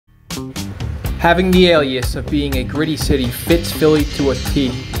Having the alias of being a gritty city fits Philly to a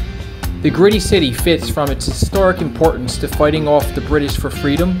T. The gritty city fits from its historic importance to fighting off the British for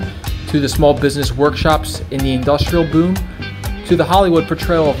freedom, to the small business workshops in the industrial boom, to the Hollywood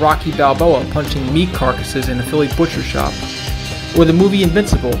portrayal of Rocky Balboa punching meat carcasses in a Philly butcher shop, or the movie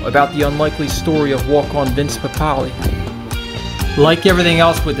Invincible about the unlikely story of walk-on Vince Papale. Like everything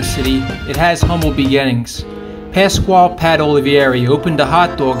else with the city, it has humble beginnings. Pasquale Pat Olivieri opened a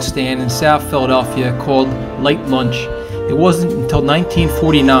hot dog stand in South Philadelphia called Light Lunch. It wasn't until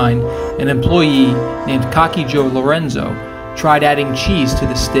 1949 an employee named Cocky Joe Lorenzo tried adding cheese to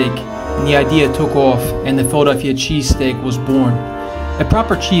the steak, and the idea took off and the Philadelphia Cheesesteak was born. A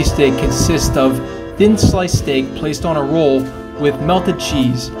proper cheesesteak consists of thin sliced steak placed on a roll with melted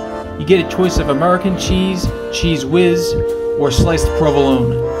cheese. You get a choice of American cheese, cheese whiz, or sliced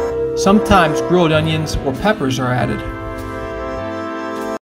provolone. Sometimes grilled onions or peppers are added.